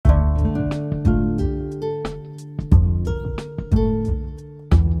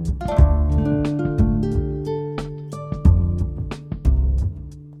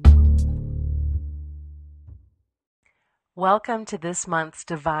Welcome to this month's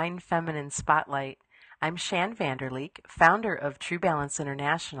Divine Feminine Spotlight. I'm Shan Vanderleek, founder of True Balance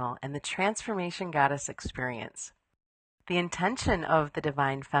International and the Transformation Goddess Experience. The intention of the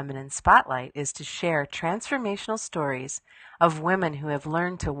Divine Feminine Spotlight is to share transformational stories of women who have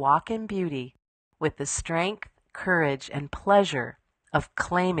learned to walk in beauty with the strength, courage, and pleasure of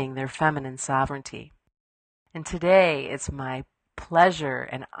claiming their feminine sovereignty. And today it's my pleasure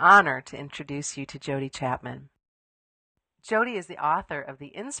and honor to introduce you to Jody Chapman. Jody is the author of the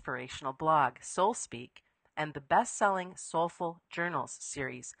inspirational blog Soul Speak and the best-selling Soulful Journals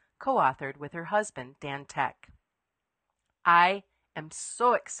series, co-authored with her husband, Dan Tech. I am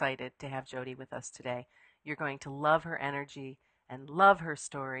so excited to have Jody with us today. You're going to love her energy and love her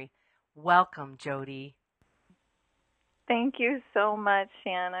story. Welcome, Jody. Thank you so much,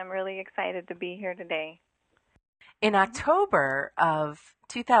 Shan. I'm really excited to be here today. In October of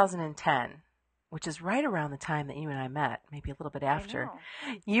 2010, which is right around the time that you and I met, maybe a little bit after,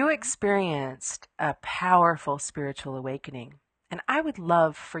 you experienced a powerful spiritual awakening. And I would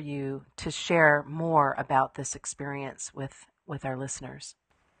love for you to share more about this experience with our listeners.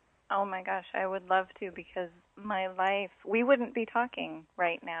 Oh my gosh, I would love to, because my life, we wouldn't be talking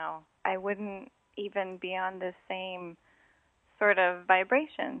right now. I wouldn't even be on the same sort of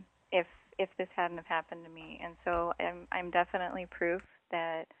vibration if this hadn't have happened to me. And so I'm definitely proof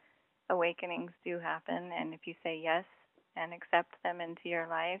that awakenings do happen, and if you say yes and accept them into your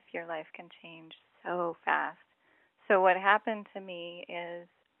life can change so fast. So what happened to me is,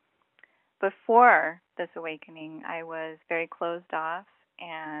 before this awakening, I was very closed off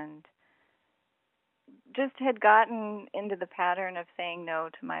and just had gotten into the pattern of saying no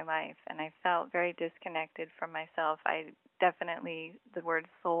to my life, and I felt very disconnected from myself. The word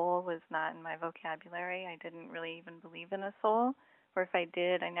soul was not in my vocabulary. I didn't really even believe in a soul, or if I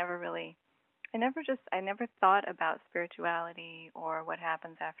did, I never thought about spirituality or what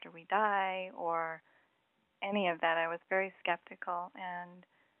happens after we die or any of that. I was very skeptical and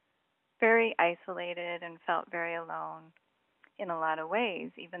very isolated and felt very alone in a lot of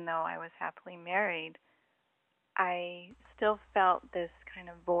ways. Even though I was happily married, I still felt this kind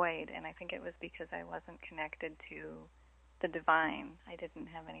of void, and I think it was because I wasn't connected to the divine. I didn't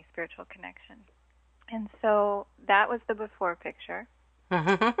have any spiritual connection. And so that was the before picture.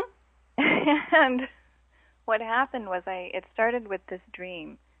 And what happened was it started with this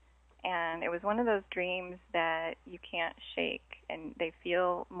dream, and it was one of those dreams that you can't shake, and they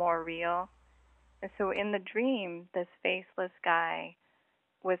feel more real. And so in the dream, this faceless guy,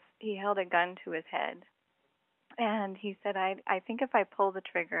 he held a gun to his head, and he said, I think if I pull the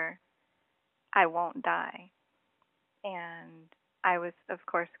trigger, I won't die. And I was, of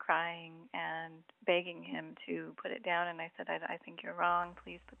course, crying and begging him to put it down, and I said, I think you're wrong.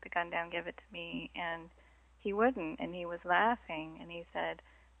 Please put the gun down, give it to me. And he wouldn't, and he was laughing, and he said,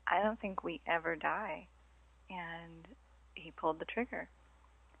 I don't think we ever die. And he pulled the trigger.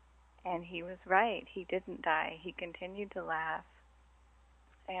 And he was right. He didn't die. He continued to laugh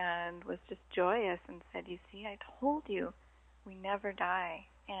and was just joyous and said, you see, I told you, we never die.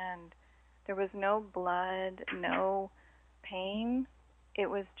 And there was no blood, no pain. It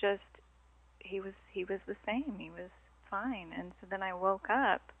was just, he was the same. He was fine. And so then I woke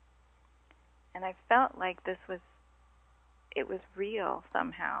up, and I felt like it was real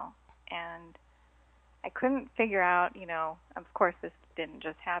somehow. And I couldn't figure out, of course this didn't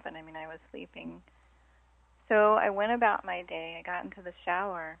just happen. I mean, I was sleeping. So I went about my day. I got into the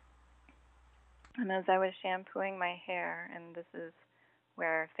shower, and as I was shampooing my hair, and this is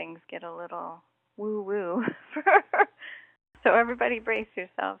where things get a little woo-woo, so everybody brace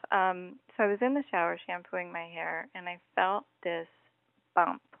yourself. So I was in the shower shampooing my hair, and I felt this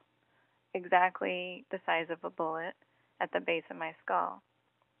bump, exactly the size of a bullet, at the base of my skull.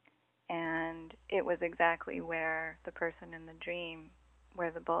 And it was exactly where the person in the dream, where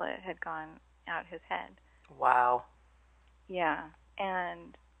the bullet had gone out his head. Wow. Yeah.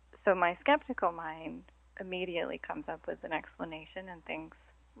 And so my skeptical mind immediately comes up with an explanation and thinks,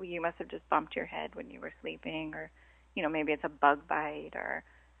 well, you must have just bumped your head when you were sleeping, or, maybe it's a bug bite, or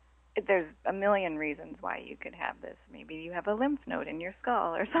there's a million reasons why you could have this. Maybe you have a lymph node in your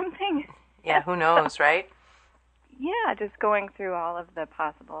skull or something. Yeah, who knows, right? Yeah, just going through all of the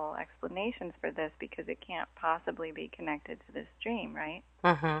possible explanations for this, because it can't possibly be connected to this dream, right?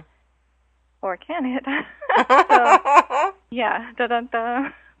 Mm-hmm. Or can it? So, yeah, da-da-da.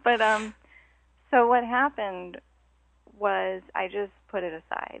 But, so what happened was I just put it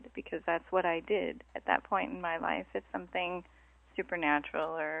aside, because that's what I did at that point in my life. If something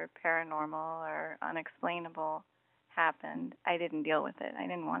supernatural or paranormal or unexplainable happened, I didn't deal with it. I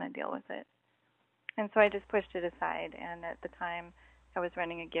didn't want to deal with it. And so I just pushed it aside. And at the time, I was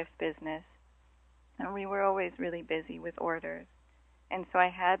running a gift business, and we were always really busy with orders. And so I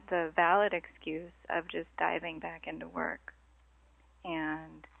had the valid excuse of just diving back into work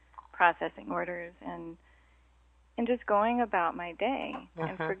and processing orders and just going about my day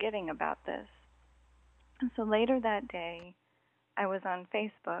and forgetting about this. And so later that day, I was on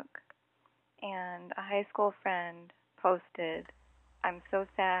Facebook, and a high school friend posted, "I'm so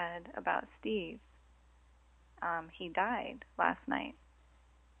sad about Steve. He died last night."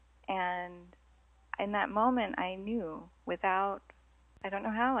 And in that moment, I knew I don't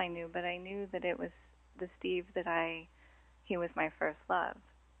know how I knew, but I knew that it was the Steve he was my first love.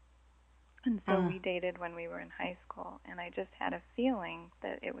 And so we dated when we were in high school, and I just had a feeling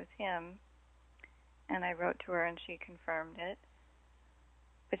that it was him. And I wrote to her, and she confirmed it.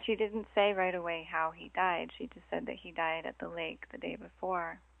 But she didn't say right away how he died. She just said that he died at the lake the day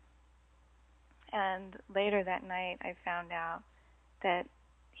before. And later that night, I found out that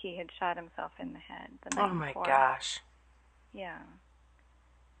he had shot himself in the head the night before. Oh my gosh. Yeah.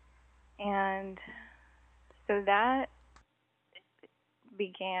 And so that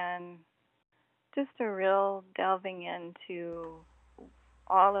began just a real delving into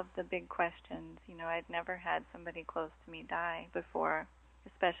all of the big questions. I'd never had somebody close to me die before,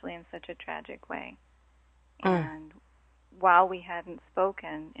 especially in such a tragic way. And while we hadn't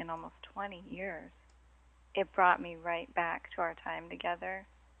spoken in almost 20 years, it brought me right back to our time together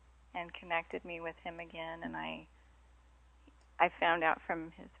and connected me with him again. And I found out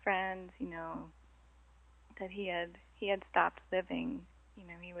from his friends, that he had stopped living.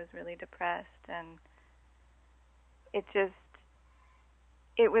 He was really depressed, and it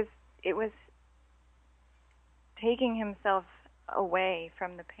was taking himself away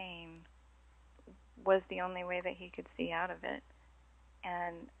from the pain was the only way that he could see out of it.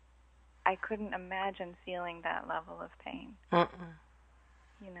 And I couldn't imagine feeling that level of pain. And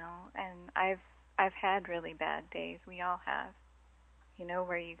I've had really bad days. We all have.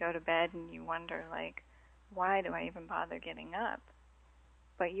 Where you go to bed and you wonder, like, why do I even bother getting up?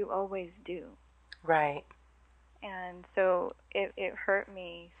 But you always do. Right. And so it hurt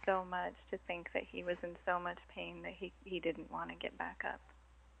me so much to think that he was in so much pain that he didn't want to get back up.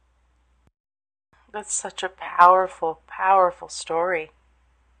 That's such a powerful, powerful story.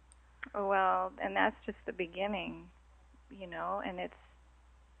 Well, and that's just the beginning, and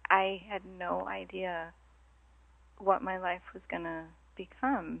I had no idea what my life was going to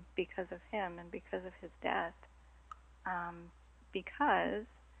become because of him and because of his death. Because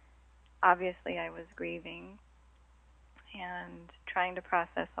obviously I was grieving and trying to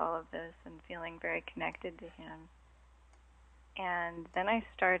process all of this and feeling very connected to him. And then I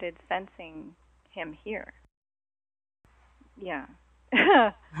started sensing him here. Yeah.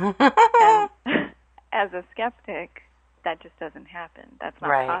 And as a skeptic, that just doesn't happen. That's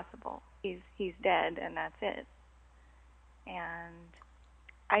not possible. He's dead, and that's it. And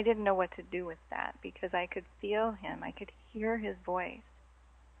I didn't know what to do with that because I could feel him. I could hear his voice.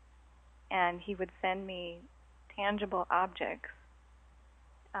 And he would send me tangible objects.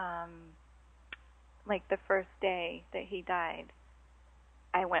 Like the first day that he died,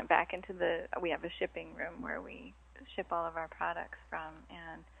 I went back into we have a shipping room where we ship all of our products from.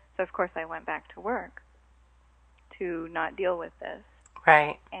 And so, of course, I went back to work to not deal with this.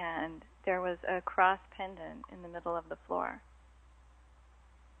 Right. And there was a cross pendant in the middle of the floor.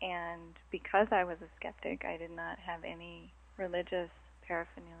 And because I was a skeptic, I did not have any religious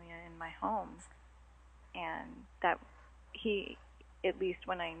paraphernalia in my home. And that he, at least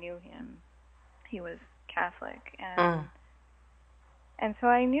when I knew him, he was Catholic. And so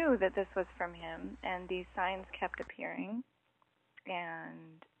I knew that this was from him, and these signs kept appearing,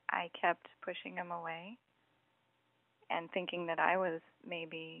 and I kept pushing him away and thinking that I was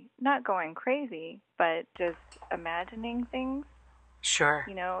maybe not going crazy, but just imagining things. Sure.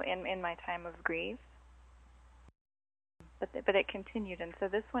 In my time of grief. But it continued, and so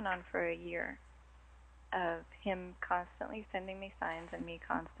this went on for a year of him constantly sending me signs and me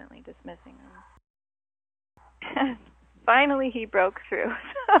constantly dismissing them. Finally, he broke through.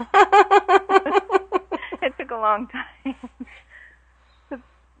 It took a long time.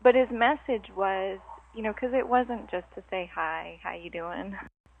 But his message was, because it wasn't just to say, hi, how you doing?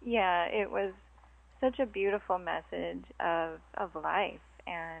 Yeah, it was such a beautiful message of life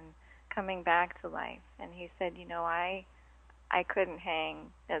and coming back to life. And he said, I couldn't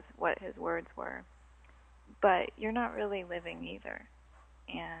hang, as what his words were, but you're not really living either.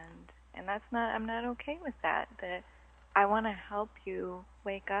 And I'm not okay with that. That I want to help you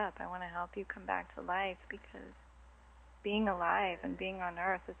wake up. I want to help you come back to life because being alive and being on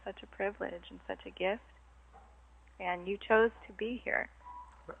earth is such a privilege and such a gift. And you chose to be here.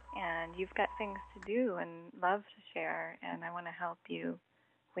 And you've got things to do and love to share, and I want to help you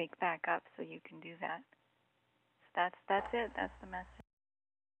wake back up so you can do that. So that's it. That's the message.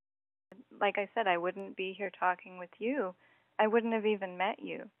 Like I said, I wouldn't be here talking with you. I wouldn't have even met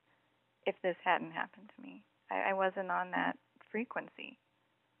you if this hadn't happened to me. I wasn't on that frequency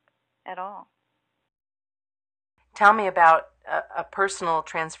at all. Tell me about a personal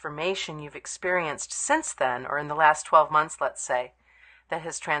transformation you've experienced since then, or in the last 12 months, let's say, that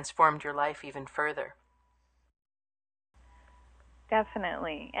has transformed your life even further.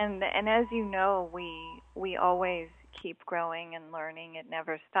 Definitely. And as you know, we always keep growing and learning. It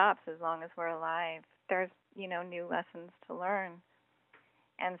never stops as long as we're alive. There's, new lessons to learn.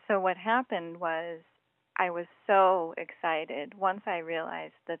 And so what happened was I was so excited once I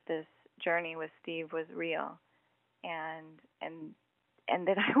realized that this journey with Steve was real and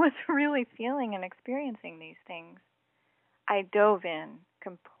that I was really feeling and experiencing these things. I dove in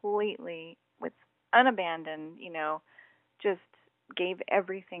completely with unabandoned, just gave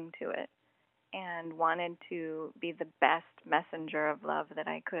everything to it and wanted to be the best messenger of love that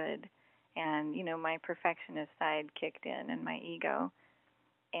I could. And, my perfectionist side kicked in and my ego.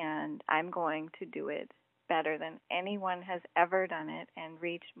 And I'm going to do it better than anyone has ever done it and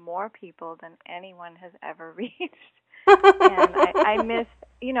reach more people than anyone has ever reached. And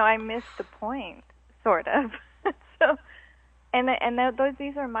I missed the point, sort of. So,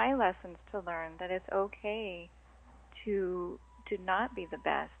 these are my lessons to learn, that it's okay to not be the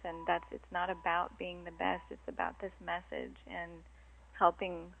best, and it's not about being the best. It's about this message and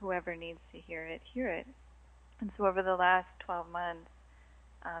helping whoever needs to hear it. And so over the last 12 months,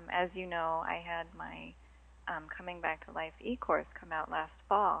 as you know, I had my Coming Back to Life e-course come out last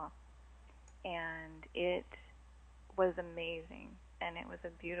fall, and it was amazing, and it was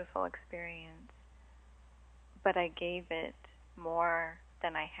a beautiful experience, but I gave it more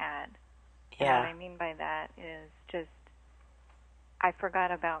than I had. Yeah. And what I mean by that is just I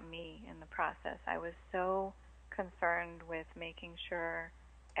forgot about me in the process. I was so concerned with making sure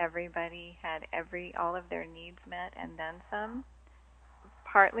everybody had all of their needs met and then some,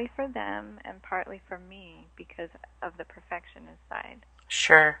 partly for them and partly for me because of the perfectionist side.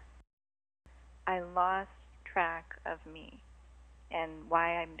 Sure. I lost track of me and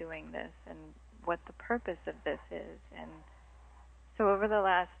why I'm doing this and what the purpose of this is. And so over the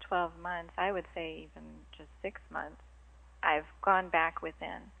last 12 months, I would say even just 6 months, I've gone back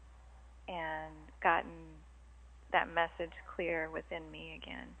within and gotten that message clear within me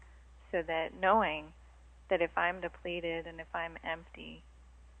again, so that knowing that if I'm depleted and if I'm empty,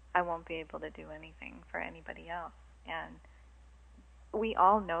 I won't be able to do anything for anybody else. And we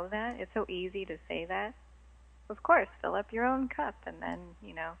all know that. It's so easy to say that. Of course, fill up your own cup, and then,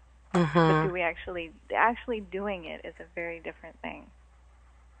 but do we actually doing it is a very different thing.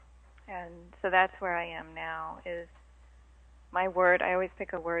 And so that's where I am now, is my word. I always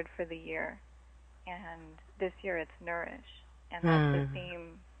pick a word for the year, and this year it's nourish, and that's the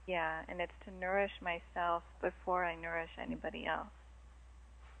theme. Yeah, and it's to nourish myself before I nourish anybody else.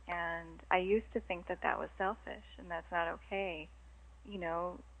 And I used to think that was selfish, and that's not okay.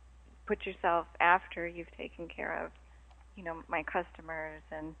 Put yourself after you've taken care of, my customers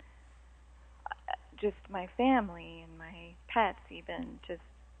and just my family and my pets even,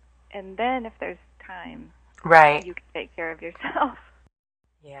 and then if there's time, right, you can take care of yourself.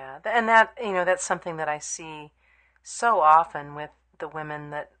 Yeah, and that's something that I see so often with the women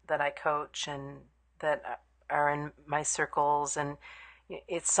that I coach and that are in my circles, and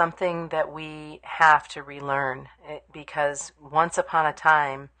it's something that we have to relearn, because once upon a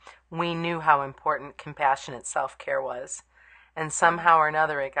time we knew how important compassionate self-care was, and somehow or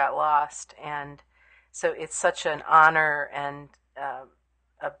another it got lost. And so it's such an honor and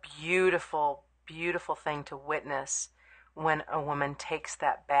a beautiful, beautiful thing to witness when a woman takes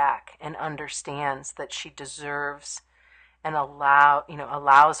that back and understands that she deserves and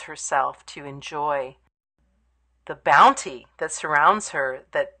allows herself to enjoy the bounty that surrounds her,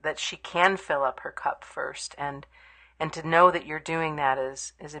 that she can fill up her cup first, and to know that you're doing that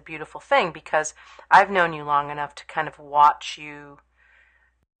is a beautiful thing, because I've known you long enough to kind of watch you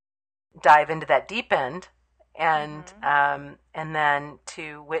dive into that deep end, and then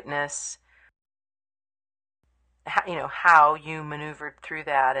to witness how you maneuvered through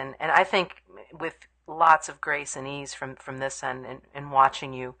that, and I think with lots of grace and ease from this end, and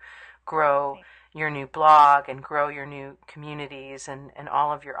watching you grow your new blog and grow your new communities and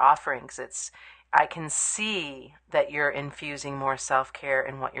all of your offerings. I can see that you're infusing more self-care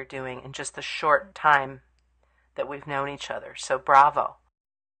in what you're doing in just the short time that we've known each other. So bravo.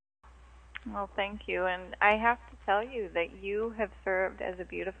 Well, thank you. And I have to tell you that you have served as a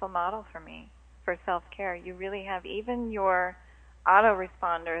beautiful model for me for self-care. You really have. Even your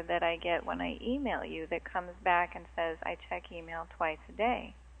autoresponder that I get when I email you that comes back and says, I check email twice a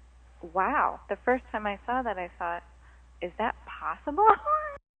day. Wow. The first time I saw that, I thought, is that possible?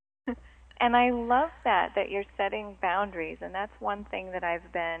 And I love that you're setting boundaries. And that's one thing that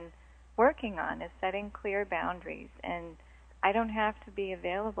I've been working on, is setting clear boundaries. And I don't have to be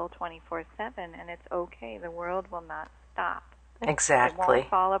available 24/7, and it's okay. The world will not stop. Exactly. It won't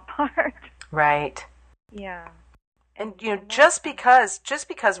fall apart. Right. Yeah. And just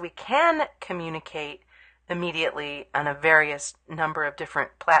because we can communicate immediately on a various number of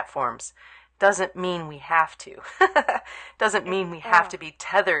different platforms doesn't mean we have to. Doesn't mean we have to be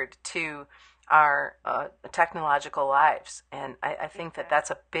tethered to our technological lives. And I think that that's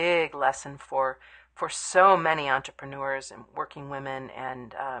a big lesson for so many entrepreneurs and working women,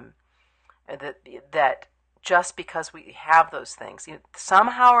 and that just because we have those things,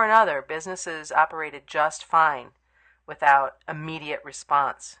 somehow or another, businesses operated just fine without immediate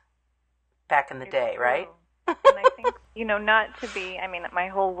response back in the day, right? And I think, not to be, my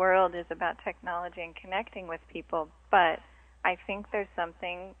whole world is about technology and connecting with people, but I think there's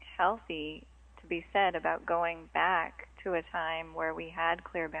something healthy to be said about going back to a time where we had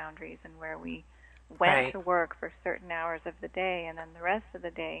clear boundaries and where we went to work for certain hours of the day, and then the rest of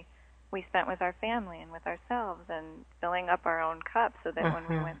the day we spent with our family and with ourselves and filling up our own cup so that when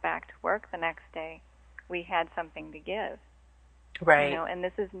we went back to work the next day, we had something to give. Right. And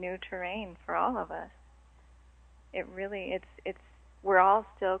this is new terrain for all of us. It really, we're all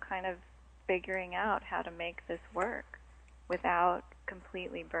still kind of figuring out how to make this work without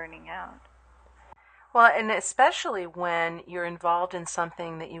completely burning out. Well, and especially when you're involved in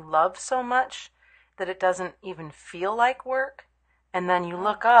something that you love so much that it doesn't even feel like work, and then you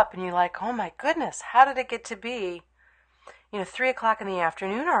look up and you're like, oh my goodness, how did it get to be, 3:00 in the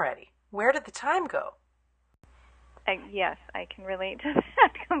afternoon already? Where did the time go? Yes, I can relate to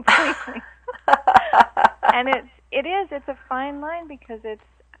that completely. And it's a fine line, because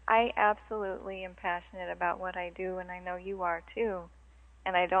I absolutely am passionate about what I do, and I know you are too.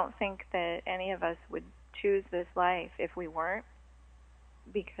 And I don't think that any of us would choose this life if we weren't,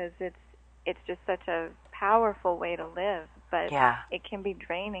 because it's just such a powerful way to live, but it can be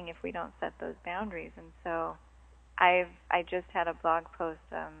draining if we don't set those boundaries. And so I just had a blog post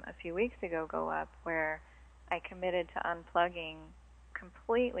a few weeks ago go up where I committed to unplugging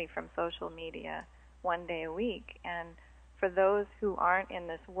completely from social media 1 day a week. And for those who aren't in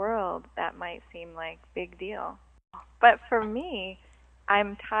this world, that might seem like big deal. But for me,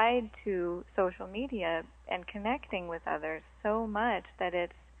 I'm tied to social media and connecting with others so much that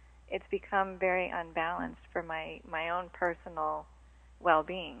it's become very unbalanced for my own personal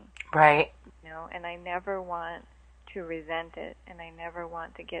well-being. Right. And I never want to resent it, and I never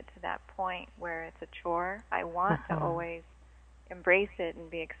want to get to that point where it's a chore. I want to always embrace it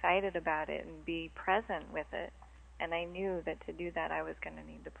and be excited about it and be present with it. And I knew that to do that, I was going to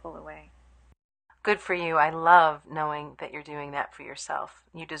need to pull away. Good for you. I love knowing that you're doing that for yourself.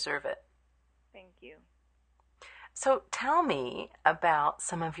 You deserve it. Thank you. So tell me about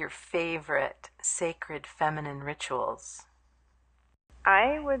some of your favorite sacred feminine rituals.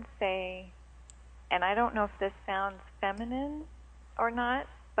 I would say, and I don't know if this sounds feminine or not,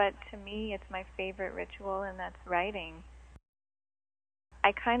 but to me it's my favorite ritual, and that's writing.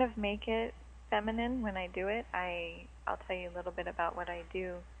 I kind of make it feminine when I do it. I'll tell you a little bit about what I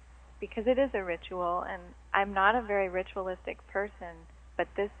do, because it is a ritual, and I'm not a very ritualistic person, but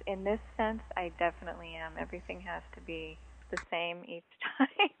in this sense, I definitely am. Everything has to be the same each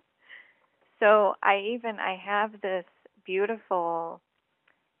time. So I have this beautiful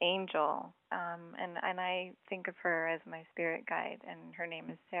angel, and I think of her as my spirit guide, and her name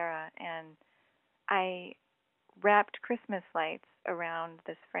is Sarah, and I wrapped Christmas lights around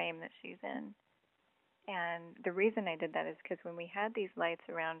this frame that she's in. And the reason I did that is because when we had these lights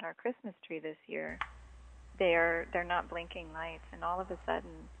around our Christmas tree this year, they're not blinking lights, and all of a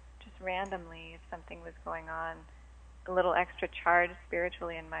sudden, just randomly, if something was going on, a little extra charge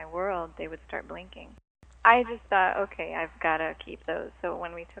spiritually in my world, they would start blinking. I just thought, okay, I've got to keep those. So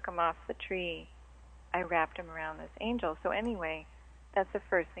when we took them off the tree, I wrapped them around this angel. So anyway, that's the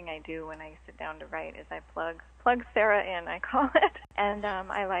first thing I do when I sit down to write, is I plug Sarah in, I call it, and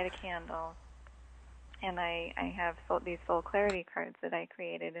I light a candle. And I have these soul clarity cards that I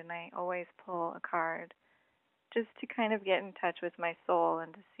created, and I always pull a card just to kind of get in touch with my soul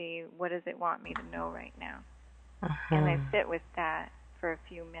and to see what does it want me to know right now. And I sit with that for a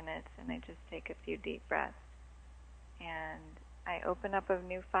few minutes, and I just take a few deep breaths. and I open up a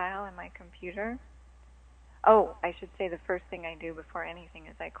new file in my computer. Oh, I should say the first thing I do before anything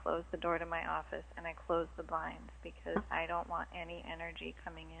is I close the door to my office and I close the blinds because I don't want any energy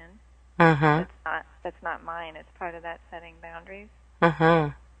coming in. Mm-hmm. That's not mine. It's part of that setting boundaries.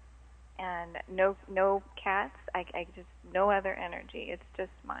 Mm-hmm. And no cats. I just no other energy. It's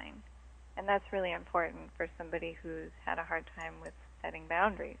just mine. And that's really important for somebody who's had a hard time with setting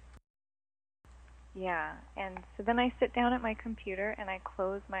boundaries. Yeah. And so then I sit down at my computer and I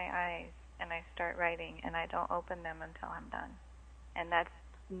close my eyes and I start writing, and I don't open them until I'm done. And that's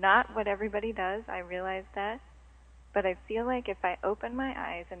not what everybody does. I realize that. But I feel like if I open my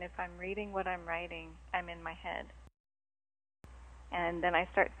eyes and if I'm reading what I'm writing, I'm in my head. And then I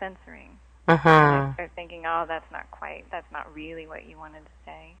start censoring. Mm-hmm. And I start thinking, oh, that's not really what you wanted to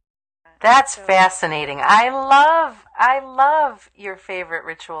say. That's fascinating. I love your favorite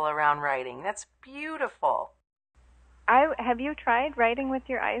ritual around writing. That's beautiful. Have you tried writing with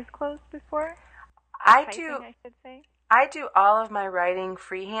your eyes closed before? I Typing, do. I should say. I do all of my writing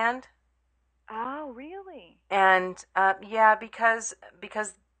freehand. Oh, really? And yeah, because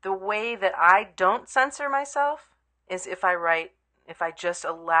the way that I don't censor myself is if I just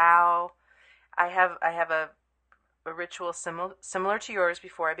allow. I have a ritual similar to yours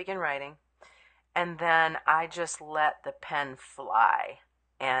before I begin writing, and then I just let the pen fly.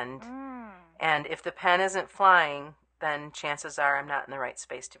 And if the pen isn't flying, then chances are I'm not in the right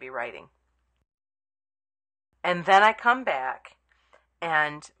space to be writing. And then I come back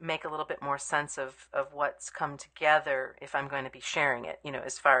and make a little bit more sense of what's come together if I'm going to be sharing it,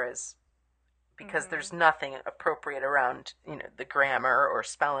 as far as, because there's nothing appropriate around, the grammar or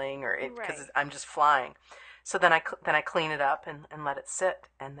spelling or it, because I'm just flying. So then I clean it up and let it sit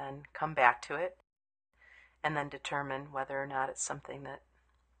and then come back to it and then determine whether or not it's something that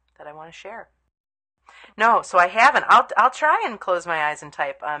I want to share. No, so I haven't. I'll try and close my eyes and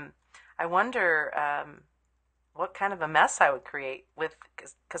type. I wonder what kind of a mess I would create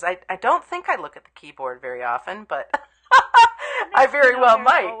because I don't think I look at the keyboard very often, but I very well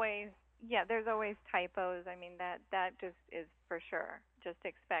might. There's always typos. I mean, that just is for sure. Just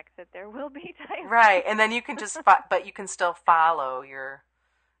expect that there will be typos. Right, and then you can but you can still follow your.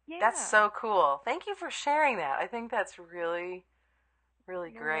 Yeah. That's so cool. Thank you for sharing that. I think that's really,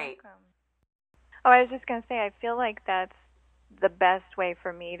 really You're great. Welcome. Oh, I was just going to say, I feel like that's the best way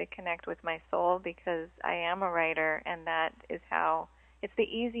for me to connect with my soul because I am a writer, and that is how it's the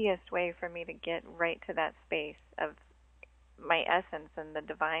easiest way for me to get right to that space of my essence and the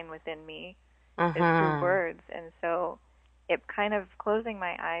divine within me is through words. And so it kind of closing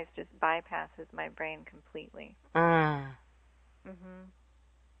my eyes just bypasses my brain completely.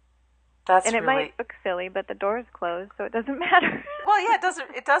 That's and it really... might look silly, but the door is closed, so it doesn't matter. Well, yeah,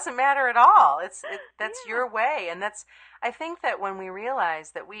 it doesn't matter at all. That's your way, and I think that when we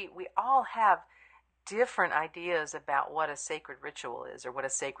realize that we all have different ideas about what a sacred ritual is or what a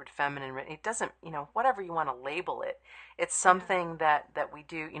sacred feminine, it doesn't, whatever you want to label it, it's something that we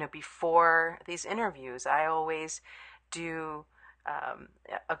do, before these interviews. I always do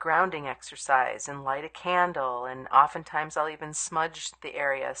a grounding exercise and light a candle, and oftentimes I'll even smudge the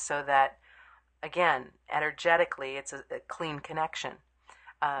area so that, again, energetically, it's a clean connection.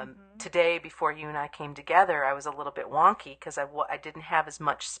 Today, before you and I came together, I was a little bit wonky because I didn't have as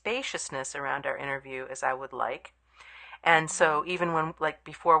much spaciousness around our interview as I would like. And so even when,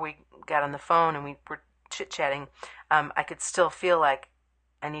 before we got on the phone and we were chit-chatting, I could still feel like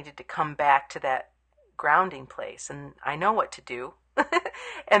I needed to come back to that grounding place. And I know what to do.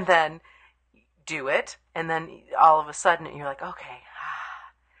 And then do it. And then all of a sudden you're like, okay,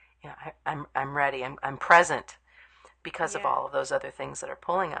 I'm ready. I'm present. Because of all of those other things that are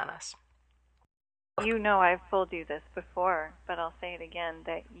pulling on us. I've told you this before, but I'll say it again,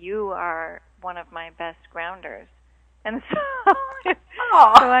 that you are one of my best grounders. And so,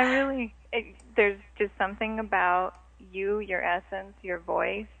 there's just something about you, your essence, your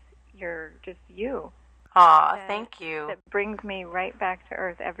voice, you're just you. Thank you. That brings me right back to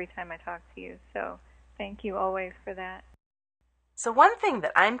earth every time I talk to you. So thank you always for that. So one thing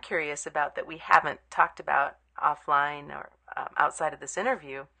that I'm curious about that we haven't talked about offline or outside of this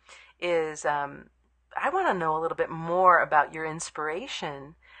interview is I want to know a little bit more about your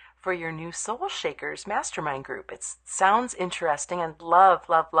inspiration for your new Soul Shakers mastermind group. It sounds interesting. I'd love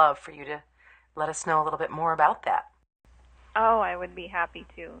for you to let us know a little bit more about that. Oh, I would be happy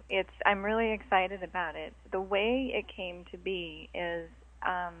to. I'm really excited about it. The way it came to be is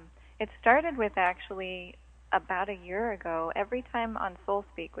it started with actually about a year ago. Every time on Soul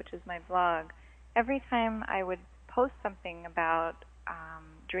Speak, which is my blog, every time I would post something about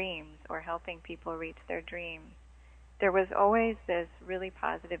dreams or helping people reach their dreams, there was always this really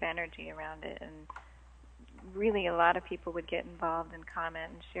positive energy around it, and really a lot of people would get involved and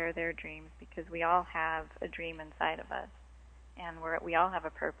comment and share their dreams, because we all have a dream inside of us, and we all have a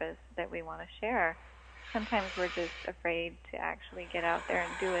purpose that we want to share. Sometimes we're just afraid to actually get out there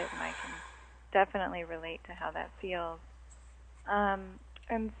and do it, and I can definitely relate to how that feels.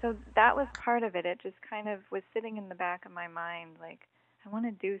 And so that was part of it. It just kind of was sitting in the back of my mind, like, I want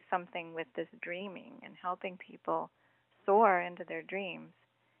to do something with this dreaming and helping people soar into their dreams.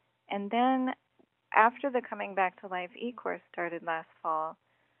 And then after the Coming Back to Life e-course started last fall,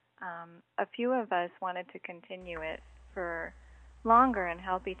 a few of us wanted to continue it for longer and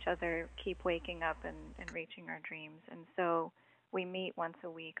help each other keep waking up and reaching our dreams. And so we meet once a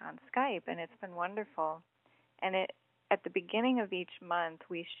week on Skype, and it's been wonderful. And at the beginning of each month,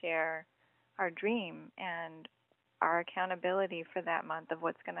 we share our dream and our accountability for that month of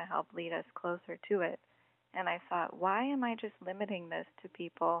what's going to help lead us closer to it. And I thought, why am I just limiting this to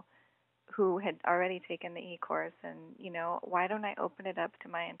people who had already taken the e-course? And, why don't I open it up to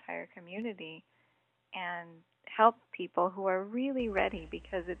my entire community and help people who are really ready?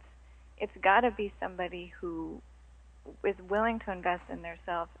 Because it's got to be somebody who is willing to invest in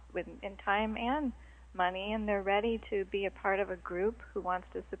themselves in time and money, and they're ready to be a part of a group who wants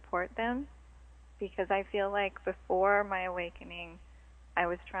to support them. Because I feel like before my awakening, I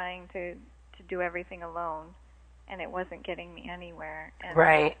was trying to do everything alone, and it wasn't getting me anywhere. And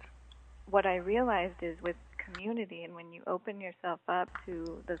right. What I realized is with community, and when you open yourself up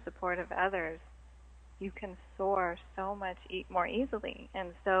to the support of others, you can soar so much more easily.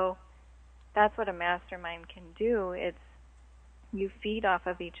 And so that's what a mastermind can do. It's you feed off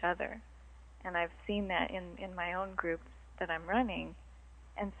of each other. And I've seen that in my own groups that I'm running.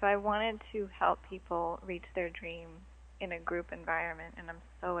 And so I wanted to help people reach their dreams in a group environment, and I'm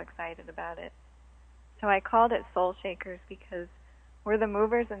so excited about it. So I called it Soul Shakers because we're the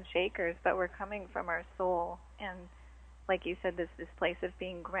movers and shakers, but we're coming from our soul. And like you said, this place of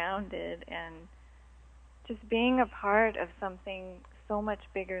being grounded and just being a part of something so much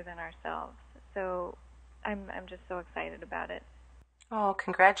bigger than ourselves. So I'm just so excited about it. Oh,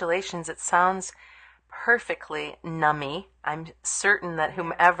 congratulations. It sounds perfectly nummy. I'm certain that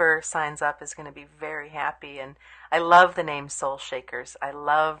whomever signs up is going to be very happy. And I love the name Soul Shakers. I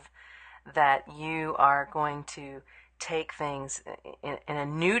love that you are going to take things in a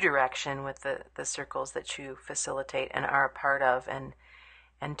new direction with the circles that you facilitate and are a part of,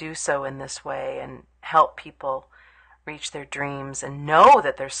 and do so in this way and help people reach their dreams and know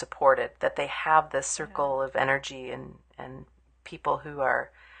that they're supported, that they have this circle of energy and people who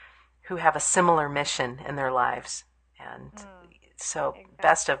have a similar mission in their lives. And so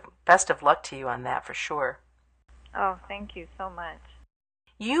exactly. best of luck to you on that for sure. Oh, thank you so much.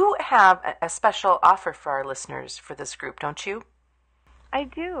 You have a special offer for our listeners for this group, don't you? I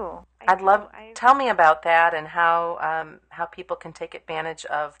do. Tell me about that and how people can take advantage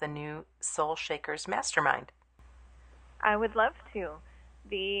of the new Soul Shakers Mastermind. I would love to.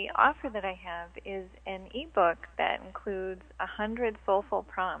 The offer that I have is an ebook that includes 100 soulful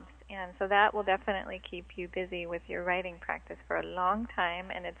prompts, and so that will definitely keep you busy with your writing practice for a long time,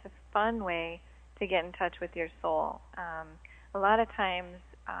 and it's a fun way to get in touch with your soul. A lot of times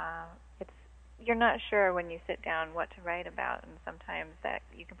you're not sure when you sit down what to write about, and sometimes that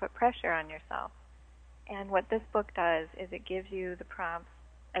you can put pressure on yourself. And what this book does is it gives you the prompts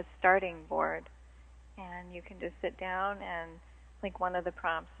as starting board, and you can just sit down and like one of the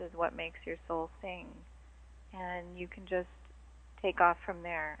prompts is what makes your soul sing, and you can just take off from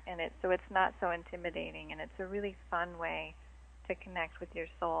there. And so it's not so intimidating, and it's a really fun way to connect with your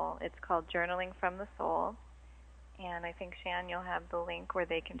soul. It's called Journaling from the Soul, and I think, Shan, you'll have the link where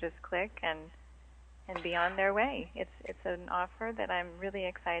they can just click and be on their way. It's an offer that I'm really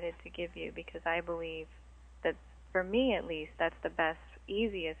excited to give you, because I believe that, for me at least, that's the best,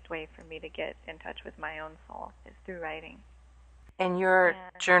 easiest way for me to get in touch with my own soul, is through writing. And your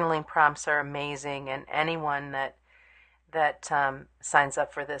journaling prompts are amazing, and anyone that signs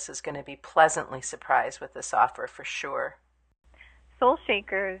up for this is going to be pleasantly surprised with this offer for sure. Soul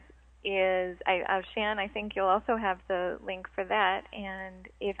Shakers is, Shan, I think you'll also have the link for that. And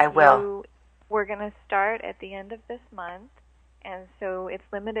if I will. We're going to start at the end of this month, and so it's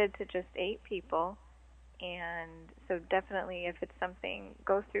limited to just 8 people. And so definitely, if it's something,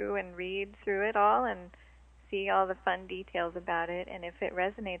 go through and read through it all and see all the fun details about it. And if it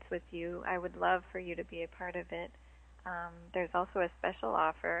resonates with you, I would love for you to be a part of it. There's also a special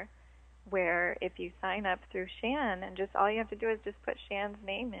offer where if you sign up through Shan, and just all you have to do is just put Shan's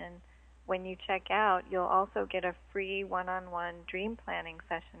name in, when you check out, you'll also get a free one-on-one dream planning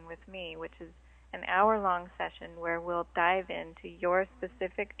session with me, which is an hour-long session where we'll dive into your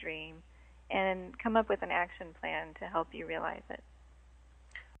specific dream and come up with an action plan to help you realize it.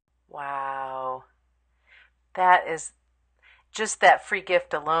 Wow. That is just that free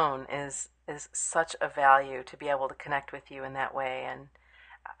gift alone is such a value to be able to connect with you in that way. And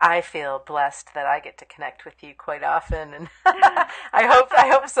I feel blessed that I get to connect with you quite often, and I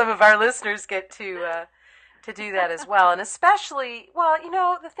hope some of our listeners get to do that as well. And especially, well,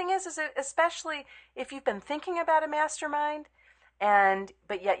 the thing is especially if you've been thinking about a mastermind,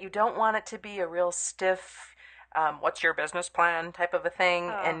 but yet you don't want it to be a real stiff, what's your business plan type of a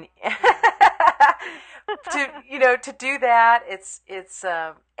thing, and to do that, it's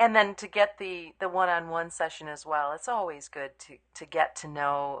and then to get the one-on-one session as well. It's always good to get to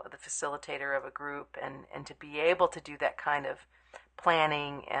know the facilitator of a group and to be able to do that kind of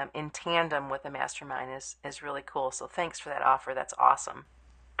planning in tandem with a mastermind is really cool. So thanks for that offer. That's awesome.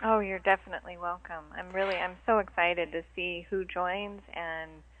 Oh, you're definitely welcome. I'm so excited to see who joins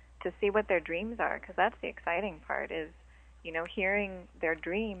and to see what their dreams are, because that's the exciting part is, hearing their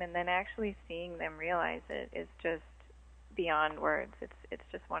dream and then actually seeing them realize it is just beyond words. It's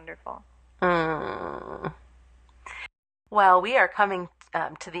just wonderful. Well, we are coming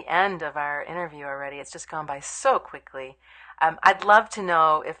to the end of our interview already. It's just gone by so quickly. I'd love to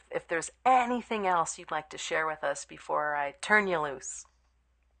know if there's anything else you'd like to share with us before I turn you loose.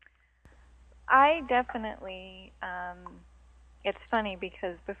 I definitely, it's funny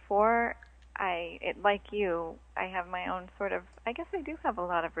because before like you, I have my own sort of, I guess I do have a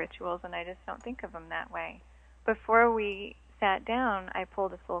lot of rituals and I just don't think of them that way. Before we sat down, I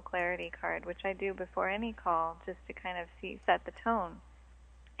pulled a Soul Clarity card, which I do before any call just to kind of set the tone.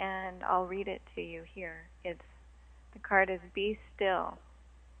 And I'll read it to you here. The card is Be Still.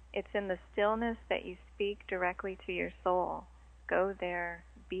 It's in the stillness that you speak directly to your soul. Go there,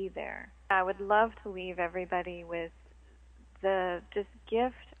 be there. I would love to leave everybody with the just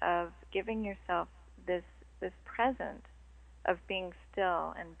gift of giving yourself this present of being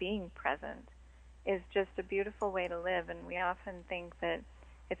still and being present is just a beautiful way to live. And we often think that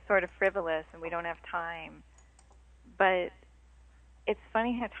it's sort of frivolous and we don't have time. But it's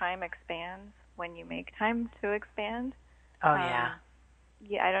funny how time expands when you make time to expand. Oh, yeah.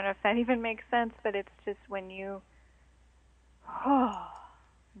 Yeah, I don't know if that even makes sense, but it's just when you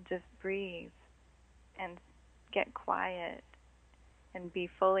just breathe and get quiet and be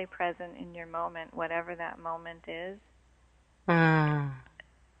fully present in your moment, whatever that moment is.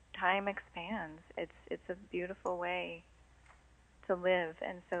 Time expands. It's a beautiful way to live,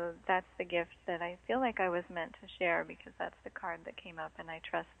 and so that's the gift that I feel like I was meant to share, because that's the card that came up, and I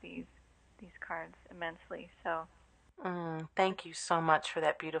trust these cards immensely. So thank you so much for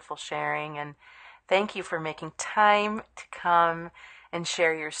that beautiful sharing, and thank you for making time to come and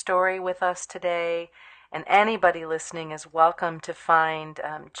share your story with us today. And anybody listening is welcome to find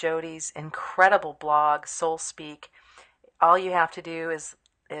Jody's incredible blog, Soul Speak. All you have to do is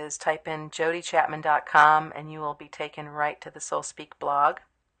type in jodychapman.com and you will be taken right to the Soul Speak blog.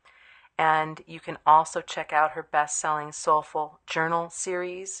 And you can also check out her best-selling Soulful Journal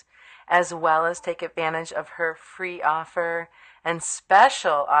series, as well as take advantage of her free offer and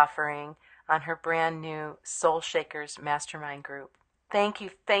special offering on her brand new Soul Shakers Mastermind group. Thank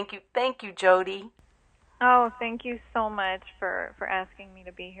you, Jody. Oh, thank you so much for asking me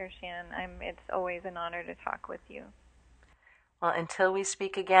to be here, Shan. It's always an honor to talk with you. Well, until we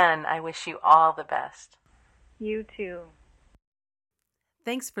speak again, I wish you all the best. You too.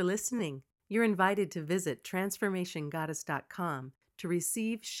 Thanks for listening. You're invited to visit transformationgoddess.com to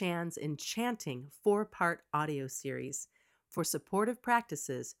receive Shan's enchanting 4-part audio series for supportive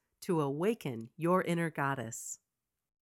practices to awaken your inner goddess.